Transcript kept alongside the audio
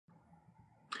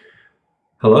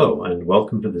Hello, and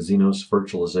welcome to the Zenoss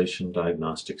Virtualization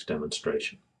Diagnostics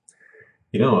demonstration.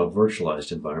 You know, a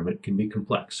virtualized environment can be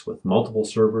complex with multiple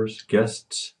servers,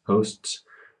 guests, hosts,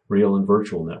 real and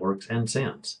virtual networks, and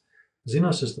SANs.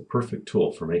 Zenoss is the perfect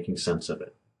tool for making sense of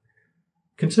it.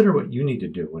 Consider what you need to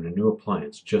do when a new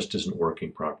appliance just isn't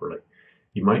working properly.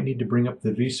 You might need to bring up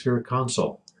the vSphere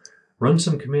console, run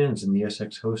some commands in the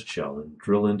SX host shell, and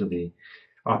drill into the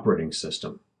operating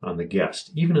system on the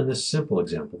guest. Even in this simple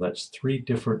example, that's 3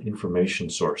 different information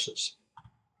sources.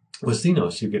 With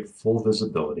Zenoss, you get full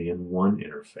visibility in one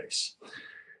interface.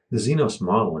 The Zenoss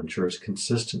model ensures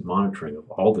consistent monitoring of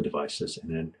all the devices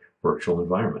in a virtual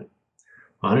environment.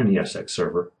 On an ESX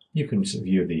server, you can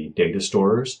view the data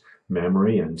stores,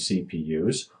 memory, and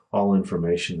CPUs, all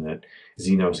information that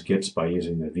Zenoss gets by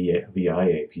using the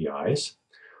VI APIs.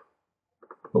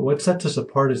 But what sets us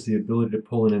apart is the ability to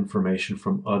pull in information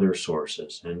from other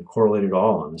sources and correlate it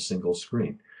all on a single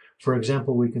screen. For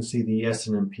example, we can see the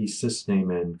SNMP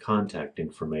sysname and contact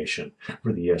information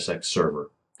for the ESX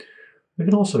server. We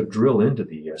can also drill into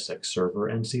the ESX server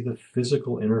and see the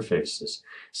physical interfaces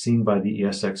seen by the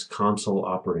ESX console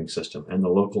operating system and the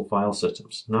local file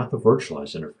systems, not the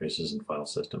virtualized interfaces and file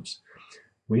systems.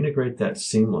 We integrate that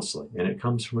seamlessly, and it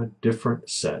comes from a different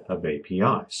set of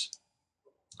APIs.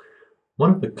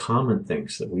 One of the common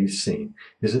things that we've seen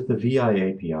is that the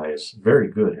VI API is very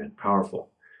good and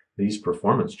powerful. These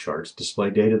performance charts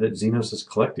display data that Zenoss has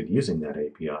collected using that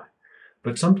API.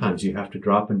 But sometimes you have to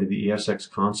drop into the ESX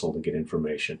console to get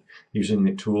information using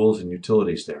the tools and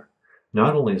utilities there.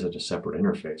 Not only is it a separate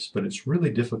interface, but it's really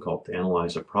difficult to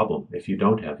analyze a problem if you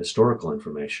don't have historical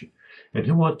information. And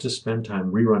who wants to spend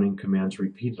time rerunning commands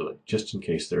repeatedly just in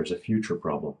case there's a future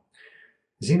problem?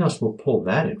 Zenoss will pull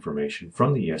that information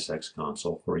from the ESX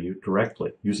console for you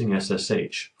directly using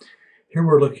SSH. Here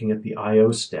we're looking at the I/O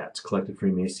stats collected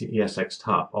from ESX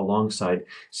top alongside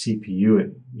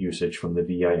CPU usage from the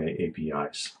VI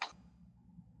APIs.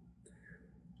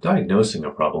 Diagnosing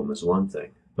a problem is one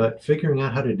thing, but figuring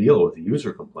out how to deal with a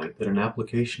user complaint that an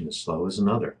application is slow is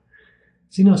another.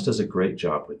 Zenoss does a great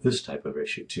job with this type of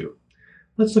issue too.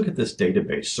 Let's look at this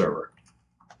database server.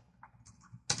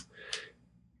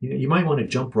 You might want to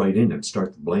jump right in and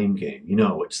start the blame game. You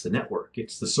know, it's the network,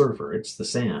 it's the server, it's the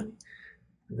SAN.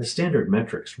 The standard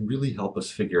metrics really help us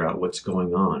figure out what's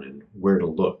going on and where to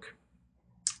look.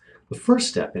 The first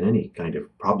step in any kind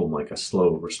of problem like a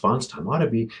slow response time ought to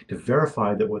be to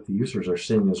verify that what the users are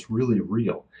seeing is really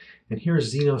real. And here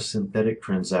Zenoss synthetic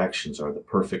transactions are the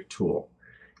perfect tool.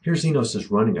 Here Zenoss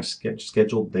is running a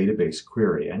scheduled database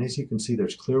query, and as you can see,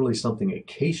 there's clearly something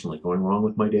occasionally going wrong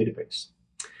with my database.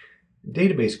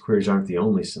 Database queries aren't the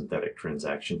only synthetic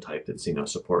transaction type that Zenoss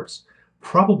supports.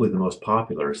 Probably the most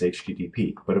popular is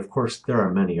HTTP, but of course there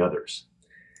are many others.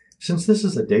 Since this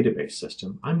is a database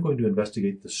system, I'm going to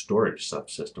investigate the storage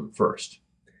subsystem first.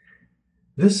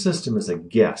 This system is a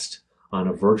guest on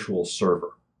a virtual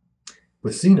server.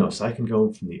 With Zenoss, I can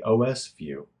go from the OS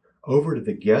view over to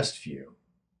the guest view,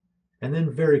 and then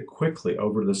very quickly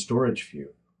over to the storage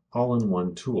view, all in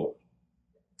one tool.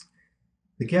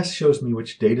 The guest shows me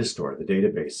which data store the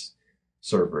database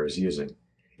server is using.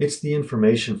 It's the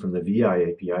information from the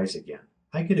VI APIs again.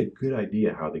 I get a good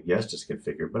idea how the guest is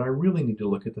configured, but I really need to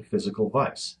look at the physical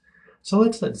device. So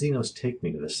let's let Zenoss take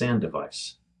me to the SAN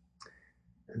device.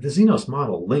 The Zenoss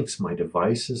model links my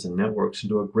devices and networks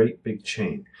into a great big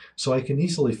chain, so I can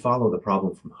easily follow the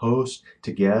problem from host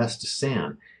to guest to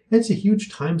SAN. It's a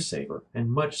huge time saver and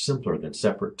much simpler than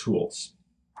separate tools.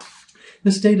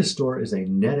 This data store is a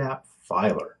NetApp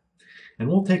filer, and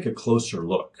we'll take a closer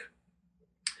look.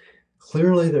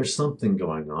 Clearly there's something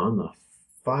going on. The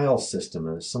file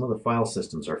system, some of the file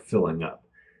systems are filling up.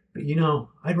 But you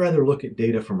know, I'd rather look at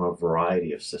data from a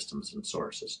variety of systems and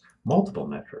sources, multiple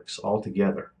metrics all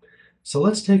together. So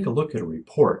let's take a look at a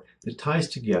report that ties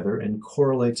together and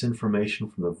correlates information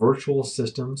from the virtual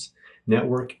systems,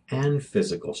 network, and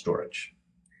physical storage.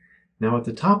 Now at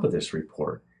the top of this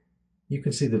report, you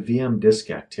can see the VM disk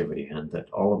activity and that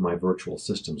all of my virtual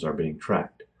systems are being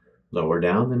tracked. Lower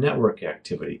down, the network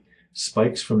activity,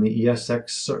 spikes from the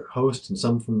ESX host and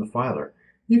some from the filer.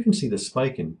 You can see the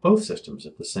spike in both systems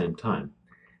at the same time.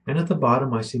 And at the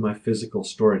bottom, I see my physical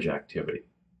storage activity.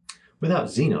 Without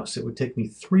Zenoss, it would take me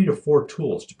 3 to 4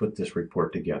 tools to put this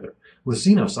report together. With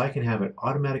Zenoss, I can have it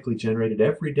automatically generated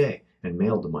every day and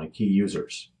mailed to my key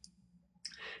users.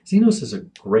 Zenoss is a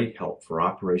great help for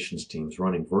operations teams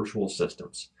running virtual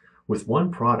systems. With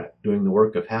one product doing the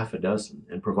work of half a dozen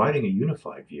and providing a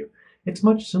unified view, it's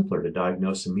much simpler to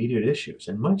diagnose immediate issues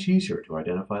and much easier to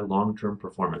identify long-term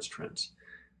performance trends.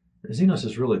 Zenoss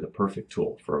is really the perfect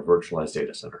tool for a virtualized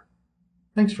data center.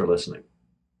 Thanks for listening.